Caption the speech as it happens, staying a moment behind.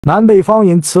南北方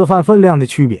人吃饭分量的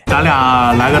区别。咱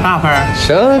俩来个大份儿，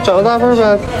行，找个大份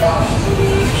呗。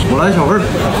我来小份儿，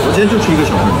我今天就吃一个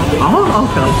小份儿。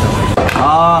行。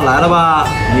啊，来了吧，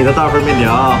你的大份面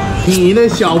条，你的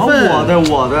小份，我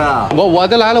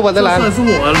的来了，我的来了，这算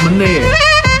是我们的。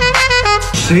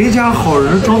谁家好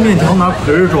人装面条拿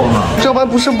盆儿装啊？这玩意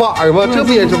不是碗吗？这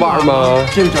不也是碗吗？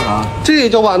这个叫啥？这也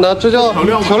叫碗呢，这叫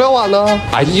调料碗呢。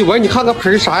哎，一会儿你看看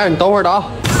盆啥样？你等会儿的啊，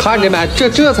看着没？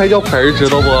这才叫盆，知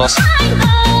道不？什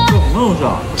么东西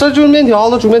啊？这就是面条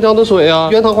子，煮面条的水啊，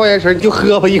原汤化原食，你就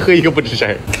喝吧，一喝一个不吱声。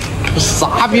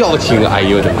啥表情？哎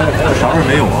呦我的妈！这啥味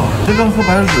没有啊？这跟喝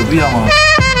白开水不一样吗？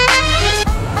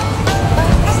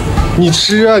你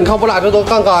吃啊！你看我俩这都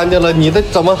干干净了，你这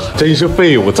怎么真是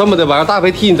废物？这么的玩意儿，大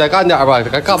肥替你再干点吧，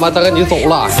该干嘛咱赶紧走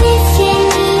了。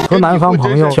和南方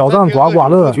朋友挑战刮刮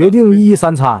乐，决定1、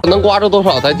3餐，能刮着多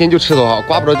少，咱今天就吃多少，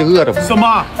刮不着就饿着。什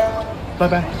么？拜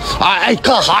拜。哎，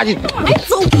干啥去？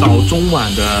早中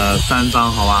晚的3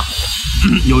张，好吧？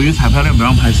由于彩票量不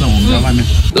让拍摄，我们在外面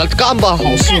来干吧，好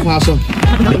事发生。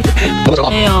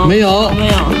没有。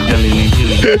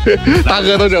007。大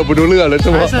哥都忍不住乐了，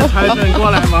是吗？财神过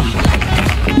来吗？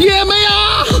也没有。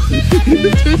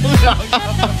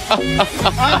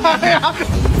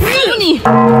你，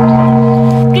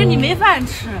跟你没饭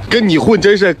吃。跟你混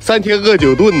真是3天饿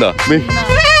9顿呢，没。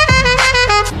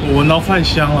我闻到饭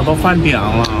香了，都饭点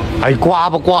了。哎，刮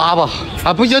吧！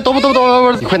啊，不行，等，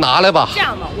你快拿来吧。这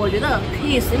样吧，我觉得可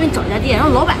以随便找家店，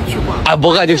让老板去刮。哎，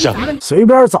不干就行。随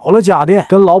便找了家店，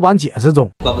跟老板解释中。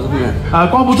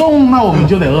刮不中，那我们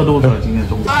就得饿肚子了。今天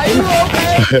中午。来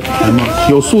嘛，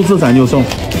有数字咱就送。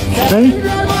哎，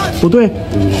不对。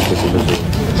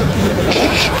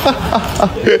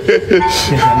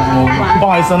谢谢，那不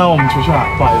好意思，那我们出去了，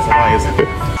不好意思。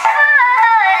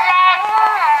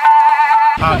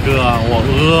大哥，我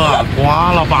饿，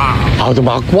刮了吧！我的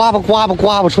妈，刮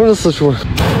吧，纯是四处。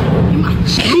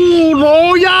鹿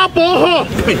茸鸭脖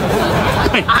子，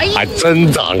还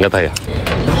真脏啊他呀！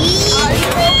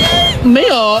没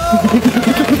有。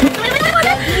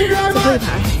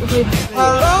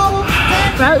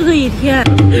不然饿1天。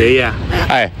爷爷，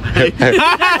哎，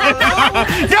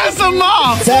干什么？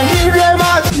在里边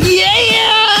吗？爷爷，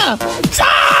炸！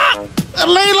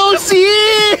雷龙溪，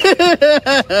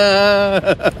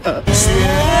雪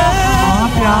花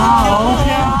飘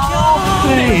飘，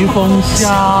北风萧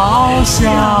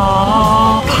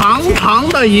萧。堂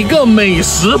的一个美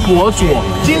食博主，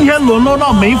今天沦落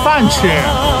到没饭吃。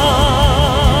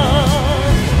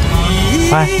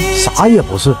哎，啥也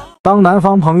不是。当南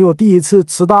方朋友第一次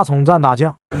吃大葱蘸大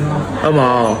酱。阿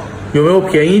毛，有没有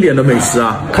便宜一点的美食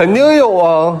啊？肯定有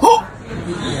啊。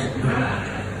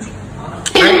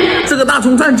这个大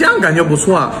葱蘸酱感觉不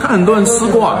错啊，看很多人吃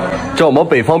过。这我们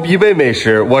北方必备美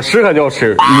食，我吃肯定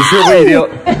吃，你吃不一定。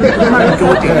那你给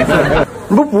我点一份。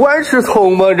你不爱吃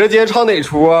葱吗？你这今天唱哪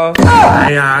出啊？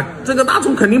哎呀，这个大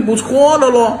葱肯定不错的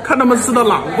喽，看他们吃的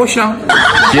老不香。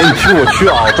姐，你听我去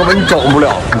啊，这玩意你整不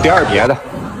了，你点别的。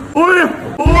我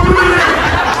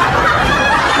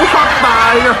发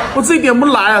呆呀，我自己点不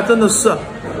来啊，真的是。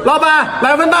老板，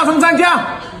来份大葱蘸酱。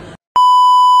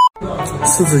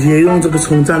是直接用这个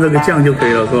葱蘸这个酱就可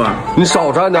以了，是吧？你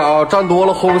少蘸点啊，蘸多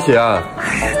了齁咸。哎呀，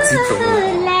记住了。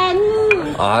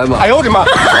哎呀妈！哎呦我的妈！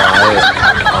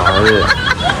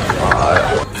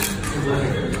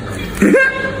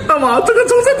大毛，这个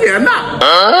葱是甜的。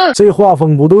这画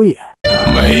风不对呀。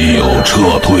没有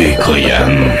撤退可言。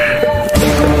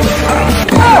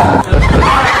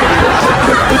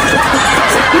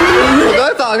我刚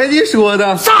才咋跟你说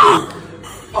的？上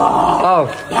啊！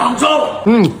杭州。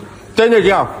真的这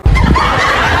样。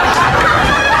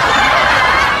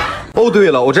哦，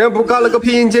对了，我之前不是干了个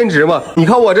配音兼职吗？你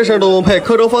看我这声都能配，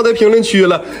课程放在评论区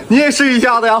了，你也试一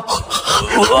下子呀。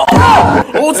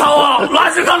我操啊！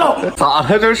乱吃看喽！咋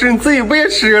了？这是你自己不也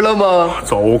吃了吗？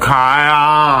走开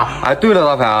啊！哎，对了，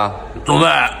大飞啊，准备。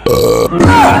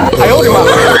哎呦我的妈！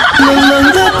冷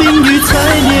冷的冰雨在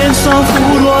脸上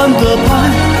胡乱的拍，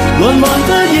暖暖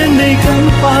的眼泪跟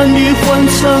伴侣混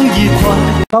成一块。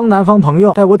当南方朋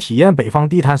友带我体验北方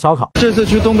地摊烧烤。这次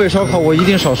去东北烧烤，我一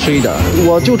定少吃一点，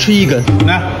我就吃1根。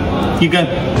来，1根。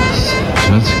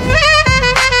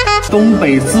东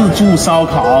北自助烧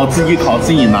烤，自己烤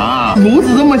自己拿，炉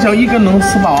子这么小，1根能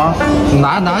吃饱啊？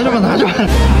拿着吧。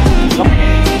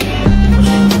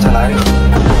再来一个。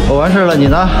我完事了，你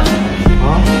呢？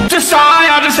这啥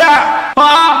呀？这是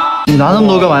啊？你拿那么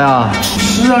多干嘛呀？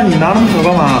是啊，你拿那么多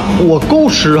干嘛？我够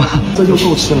吃啊，这就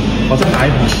够吃了。我再拿一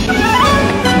盆。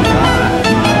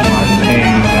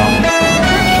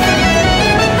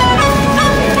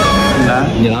你来，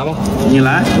你拿吧。你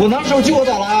来。我拿手机我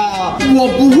咋了？烤，我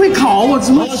不会烤，我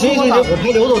只会行，我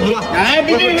陪刘总去了。哎，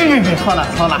别，错了，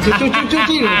就这种出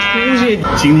息。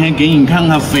今天给你看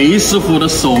看肥师傅的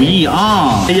手艺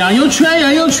啊！羊肉圈，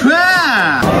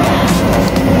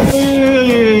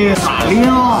咋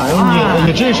亮？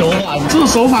你这手法，这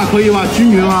手法可以吧？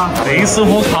均匀吗？肥师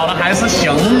傅烤的还是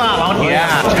行的，老铁，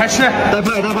开吃。带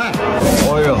派。哎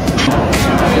呦，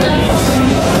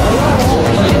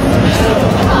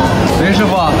肥师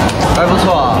傅还不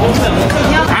错啊。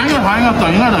尝一个，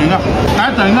等一个，来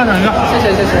等一个。谢谢。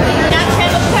大家开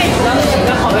个筷子，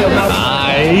好的有没有？哎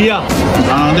呀，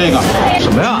这个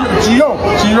什么呀？鸡肉。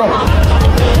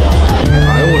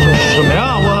哎呦我说什么呀？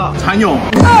我蚕蛹。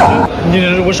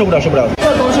我受不了。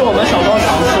这东西我们小时候常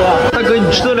吃。大哥，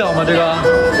你吃得了吗？这个？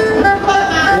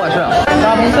我去，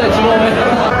大红菜鸡肉味。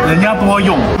人家多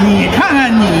用，你看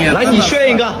看你。来，你炫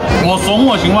一个。我怂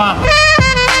我行吗？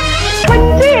春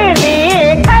季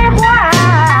里开花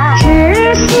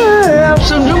14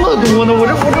剩这么多呢，我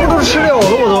这都吃了了，我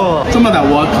都。这么的，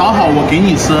我烤好，我给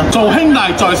你吃。做兄弟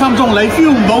在心中，你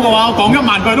feel 唔到嘅話，講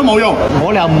10000句都冇用。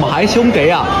我俩唔係兄弟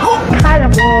啊！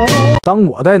当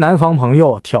我带南方朋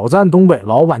友挑战东北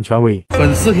老板权威，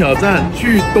本次挑战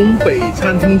去东北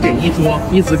餐厅点一桌，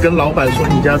一直跟老板说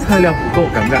你家菜量不够，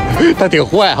敢不敢？他挺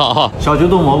坏哈。小牛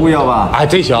炖蘑菇要吧？哎，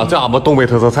这行，这俺们东北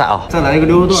特色菜啊。再来一个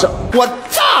溜肉段。我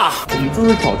炸！你这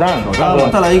是挑战。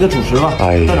再来一个主食吧。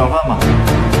哎，蛋炒饭吧。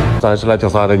咱是来挑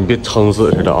啥的？你别撑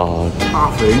死似的啊！大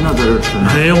肥呢，在这吃。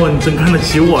哎呦，你真看得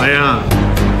起我呀！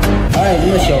哎，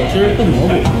这个小吃炖蘑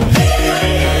菇。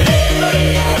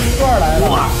段来了。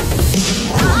哇，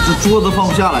这桌子放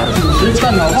不下来。主食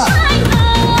蛋炒饭。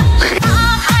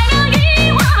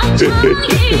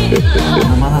他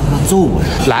妈揍我呀！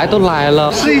来都来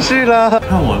了，试一试了。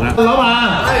看我的，老板，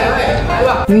来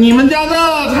吧。你们家这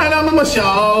菜量那么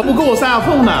小，不够我塞牙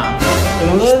缝的。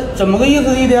怎么个意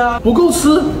思，弟弟？不够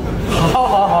吃。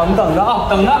好，你等着啊，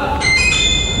等着。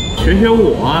学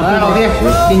我啊！来，老弟，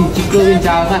给你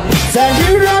加个菜。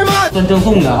算赠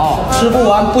送的啊，吃不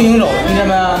完不行走，听见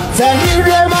没？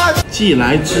既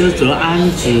来之则安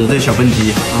之。这小笨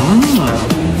鸡啊，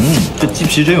这鸡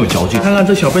皮真有嚼劲。看看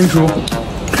这小笨猪，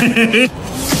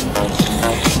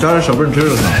加点小笨鸡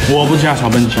了。我不加小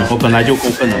笨鸡，我本来就够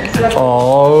笨的。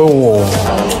哦，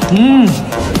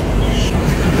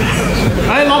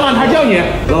哎，老板，他叫你。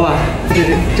老板，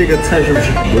这个菜是不是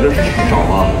有点少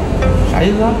啊？啥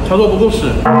意思啊？他说不够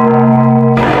吃。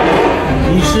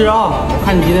你吃啊！我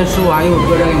看你今天吃不完，一会儿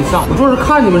哥再给你上。我就是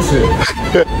看你们吃。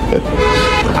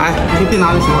哎，你就别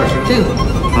拿那小碗吃，这个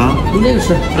啊，用这个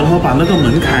吃。等会把那个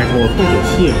门开开，我透口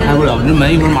气。开不了，这门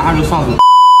一会儿马上就上去。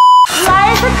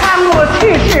来自看我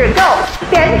去吃够，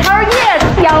点头 yes，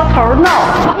 摇头 no，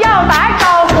 要打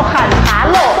招呼喊哈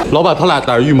喽。老板，他俩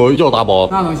点预谋要打包。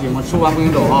那能行吗？吃不完不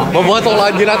行走啊！我走了，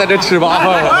你俩在这吃吧。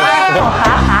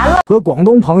和广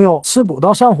东朋友吃补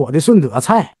到上火的顺德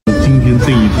菜。今天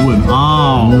这一顿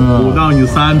啊，我告诉你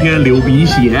，3天流鼻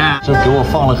血。这给我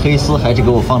放了黑丝，还是给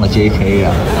我放了 JK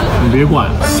呀？你别管，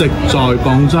食在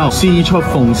廣州，師出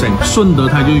鳳城，順德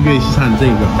它就粵西餐這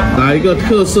個。來一個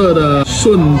特色的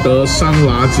順德香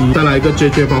辣雞，再來一個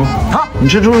JJ 包。好，你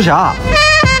吃猪肉俠。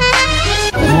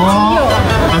哦，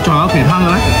啊，仲有其他嘅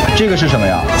咧？这个是什么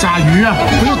呀？甲魚啊！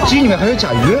不是鸡里面还有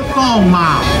甲鱼？當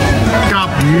嘛，甲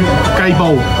魚雞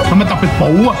煲，係咪特別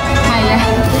補啊？係啊。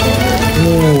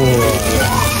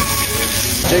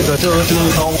这个就是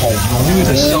好浓郁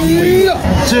的香味。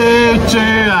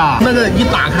JJ 啊，那个一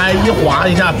打开一滑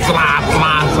一下，滋啦滋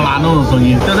啦滋啦那种声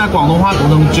音，这在广东话读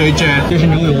成 JJ。这是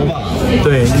牛油吧？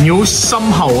对，牛心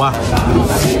口啊！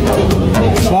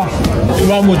哇，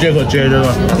冇这个 J 这个，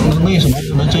那什么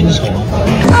不能真丑？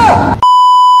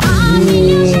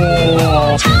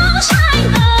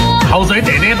口水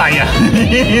嗲嗲地啊！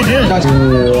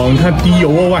哇，你看滴油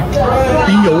啊喂，滴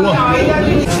油啊！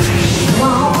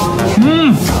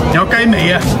要雞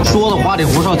尾啊！说的花里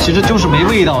胡哨，其实就是没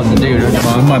味道。你这个人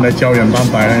满满的胶原蛋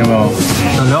白了，有没有？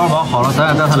等刘二毛好了，咱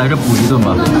俩带他来这补一顿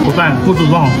吧。不干，不主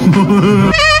动。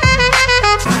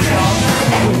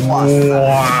哇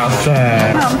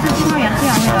塞！那我们这青汤圆这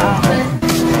样味道啊。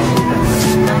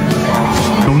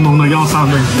浓浓的要上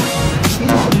顿。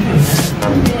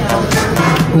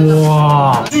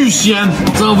哇，巨鲜，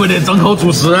这味得整口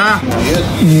主食。哇，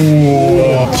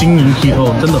晶莹剔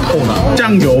透，真的透了。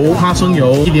酱油、花生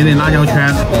油，一点点辣椒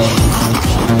圈，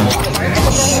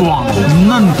爽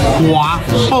嫩滑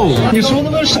透。你说能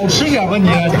不能少吃点吧你？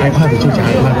夹一筷子就夹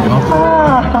一筷子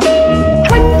啊！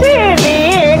春季里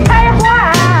开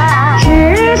花14、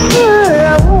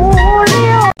5、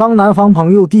6。当南方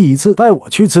朋友第一次带我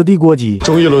去吃地锅鸡，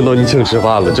终于轮到你请吃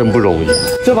饭了，真不容易。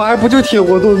这玩意儿不就是铁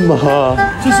锅炖吗？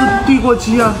这是地锅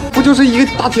鸡啊，不就是一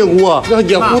个大铁锅，那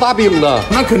也糊大饼的，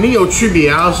那肯定有区别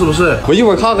啊，是不是？我一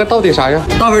会儿看看到底啥样。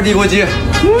大份地锅鸡。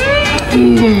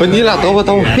不，你俩等会，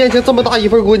面前这么大一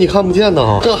份锅，你看不见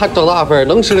呢？这还整大份，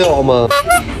能吃了吗？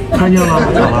看见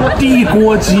了，地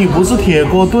锅鸡不是铁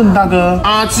锅炖，大哥。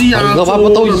啊鸡啊，那玩意不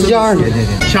都一样的？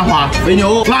虾滑、肥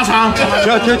牛、腊肠。停！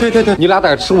你俩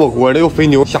在这吃火锅的，又肥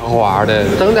牛、虾滑的，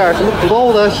整点什么土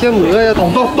豆子、蟹蘑呀，多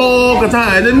个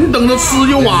菜，你等着吃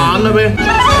就完了呗。好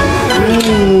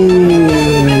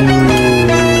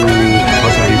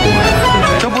小一锅。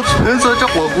这不纯是这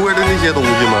火锅的那些东西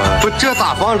吗？不，这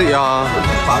咋放里啊？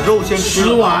把肉先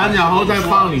吃完，然后再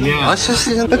放里面。啊，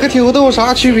行，那跟铁锅炖有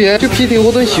啥区别？就比铁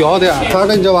锅炖小点。看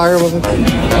着你这玩意儿吧，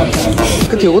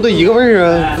跟铁锅炖一个味儿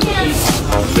啊。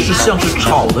是像是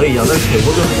炒的一样，但是铁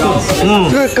锅炖的样子。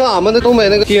这跟俺们的东北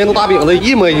那个颠大饼子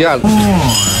一模一样。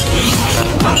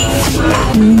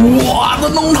哇，这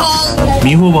浓汤，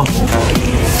迷糊不？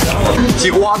鸡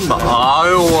冠子，哎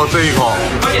呦我这一口，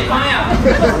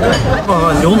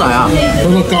牛奶啊，这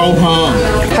是高汤，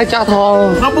还加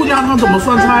汤？那不加汤怎么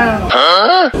算菜啊？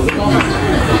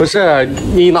不是，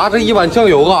你拿着一碗酱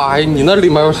油干啥呀？你那里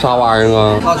面有啥玩意儿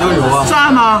啊？辣椒油啊，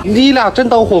蘸啊！你俩真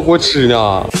当火锅吃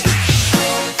呢？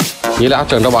你俩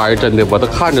整这玩意儿真的，我都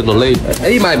看着都累。哎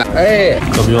呀妈呀！哎，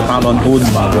这不就大乱炖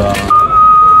吗，哥？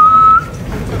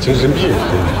精神病。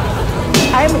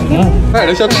买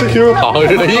的像吃 Q 糖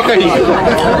似的，一个一个。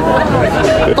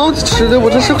到底吃的我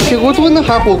这是铁锅炖呢，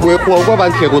还是火锅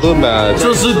版铁锅炖呗？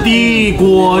这是地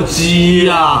锅鸡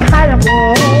呀！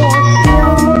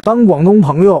当广东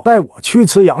朋友带我去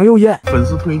吃羊肉宴，粉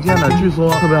丝推荐的，据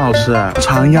说特别好吃，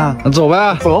尝一下。那走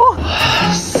呗，走。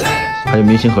还有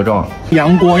明星合照，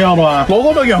羊锅要的吧？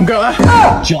我的羊腳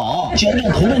脚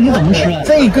头肉你怎么吃？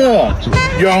这个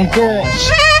羊锅。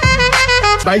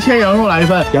白切羊肉来一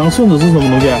份，羊顺子是什么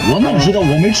东西？我哪知道，我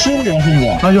没吃过羊顺子。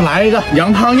那就来一个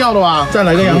羊汤要的吧，再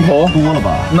来个羊头，多了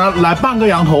吧？那来半个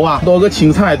羊头啊，多个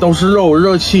芹菜，都是肉，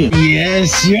热气也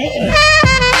行。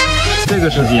这个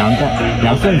是羊肝、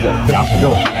羊顺子、羊腿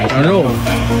肉、羊肉、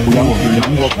羊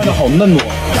锅，看着好嫩哦。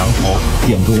羊头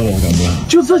点多了，我感觉。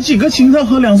就这几个芹菜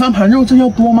和2-3盘肉，这要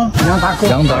多吗？羊杂锅，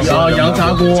羊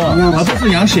杂锅啊，这是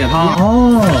羊血汤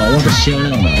哦，我是鲜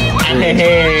亮的。嘿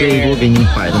嘿，这一锅给你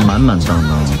摆的满满当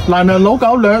当。来了，老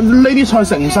狗呢啲菜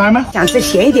食唔晒咩？想吃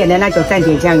咸一点的，那就蘸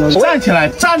点酱油。站起来，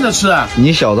站着吃。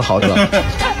你小子好着了。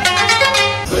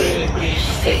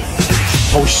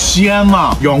好鲜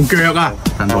啊，羊腳啊，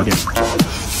蘸多點。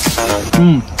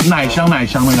奶香的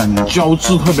感觉，胶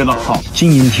质特别的好，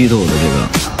晶莹剔透的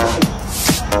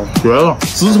这个，绝了，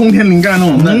直冲天灵盖那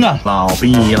种嫩啊！老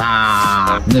毕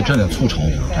啦，你得蘸点醋尝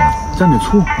一尝，蘸点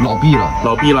醋，老毕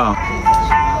了。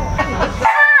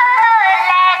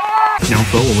羊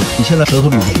舌我，你现在舌头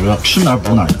捋不直，吃哪儿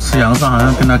补哪儿，吃羊上好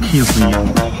像跟他 kiss 一样。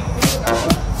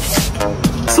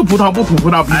吃葡萄不吐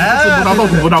葡萄皮，吃葡萄豆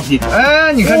吐葡萄皮。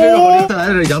哎，你看这肉，再来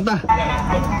点羊蛋。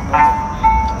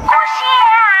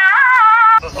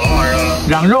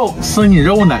羊肉吃你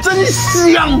肉呢，真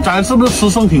香！咱是不是吃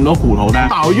剩挺多骨头的？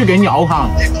倒回去给你熬汤。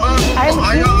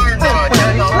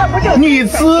你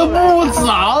吃不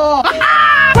着。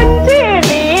春季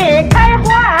里开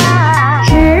花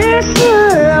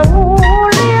，14、5、6。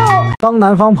当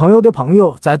南方朋友的朋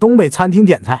友在东北餐厅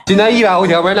点菜，今天100块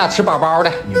钱，我俩吃饱饱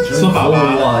的。吃饱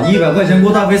了，100块钱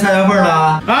够大肥菜价份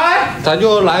了。哎，咱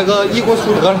就来个一锅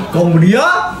出得了。够的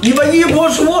啊！你把一锅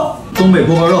出，东北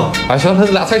锅包肉。啊，行，他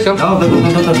俩菜行。然后等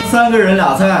，3个人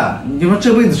俩菜，你说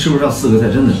这辈子吃不上4个菜，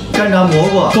真的。干炸蘑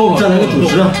菇，够了，再来个主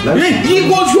食。来，一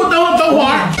锅出，等会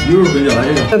儿。牛肉水饺来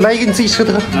这个，来一个你自己吃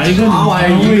得了。来一个啥玩意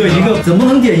儿？一个，怎么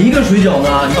能点一个水饺呢？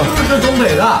你这是东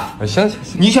北的。行，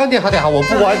你想点啥点啥，我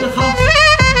不管。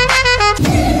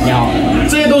你好，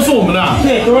这些都是我们的。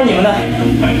对，都是你们的。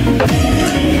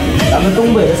咱们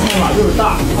东北的菜码就是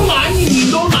大，拦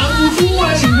你都拦不住啊！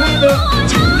你看这，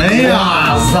哎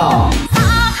呀，操！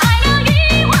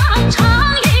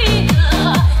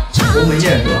东北谚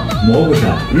说：蘑菇山、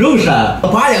肉山、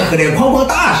8眼河的哐哐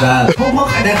大山、哐哐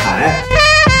海带海。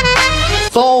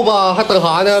造吧，还等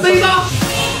啥呢？这个，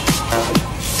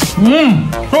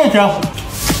这香。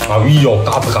哎呦，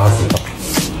嘎吱嘎吱的。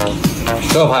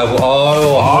这排骨，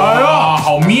哎呀，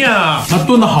好面啊！那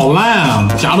炖的好烂啊，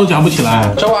夹都夹不起来。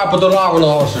这玩意儿不都辣不能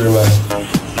好吃吗？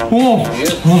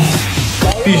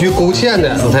必须勾芡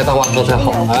的紫菜、大花生才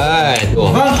好。哎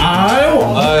呦，哎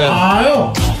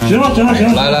呦，行了，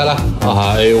来，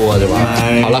哎呦我的妈！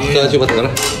好了，喝去吧得了。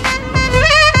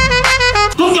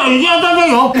蹲着，饺一定要蘸酱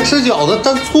油，吃饺子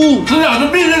蘸醋，吃饺子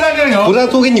必须蘸酱油，不蘸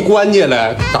醋给你关起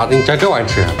来。咋的？你蘸这玩意儿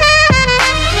吃？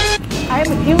哎，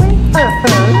不因为，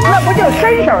那不就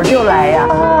伸手就来呀？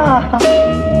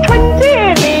春季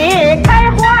里开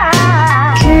花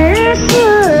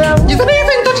14五，你这辈子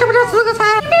你都吃不着4个菜。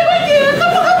没关系，可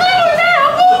不可能有点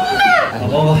公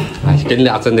呢？哎，给你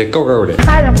俩真的够够的。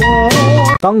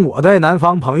当我带南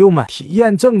方朋友们体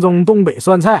验正宗东北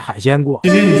酸菜海鲜锅。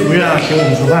今天你出去啊，请我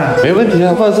们吃饭，没问题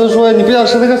啊。范森说你不想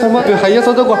吃那个什么？对，海盐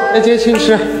酸菜锅。那今天请你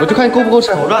吃，我就看你够不够吃。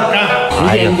走着，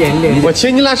点。我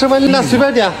请你俩吃饭，你俩随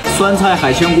便点。酸菜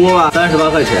海鲜锅吧，38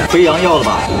块钱，肥羊要了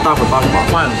吧？大伙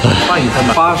88，换一份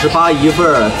吧。 88一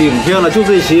份，顶天了，就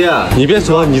这些。你别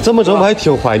说，你这么整我还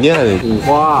挺怀念的。五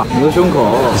花牛胸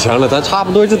口，行了，咱差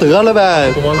不多就得了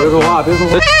呗。别说话，别说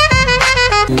话。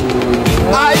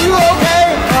Are you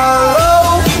okay?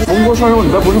 Hello。红锅涮肉里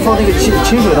边不是放那个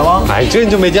清水的吗？哎，这你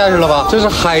就没见识了吧？这是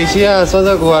海鲜酸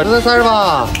菜锅，这才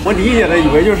38。我理解的以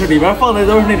为就是里边放的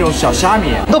都是那种小虾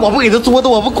米。那我不给他做的，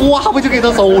我不呱不就给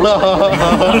他收了？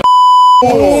登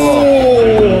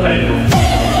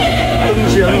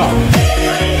鲜了。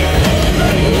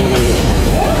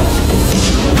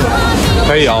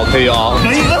可以熬，可以熬。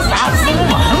可以个啥吃不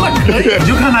完了？可以，你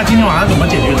就看他今天晚上怎么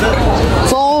解决这。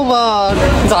糟吧，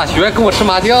你咋学跟我吃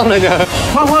麻酱了呢？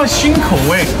换新口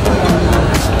味。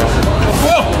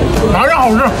哦，麻酱好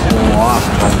吃。哇！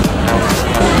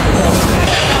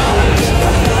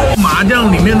麻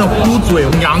酱里面的糊嘴，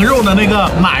羊肉的那个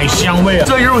奶香味，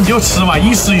这肉你就吃吧，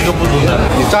一吃一个不足的。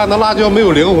你蘸的辣椒没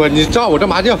有灵魂，你蘸我这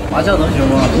麻酱。麻酱能行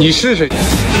吗？你试试。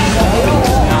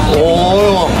哦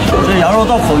哟，这羊肉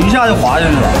到口一下就滑进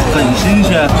去了，很新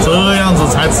鲜，这样子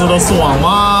才吃得爽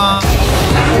吗？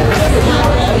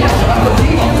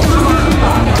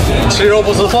吃肉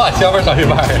不吃蒜，下边少一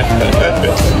半。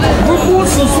不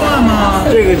吃蒜吗？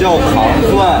这个叫糖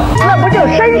蒜，那不就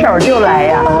伸手就来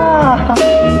呀？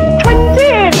春季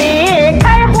里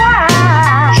开花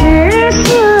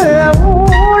14、5、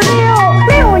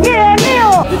6，6月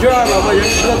6。你这200块钱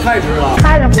吃的太值了。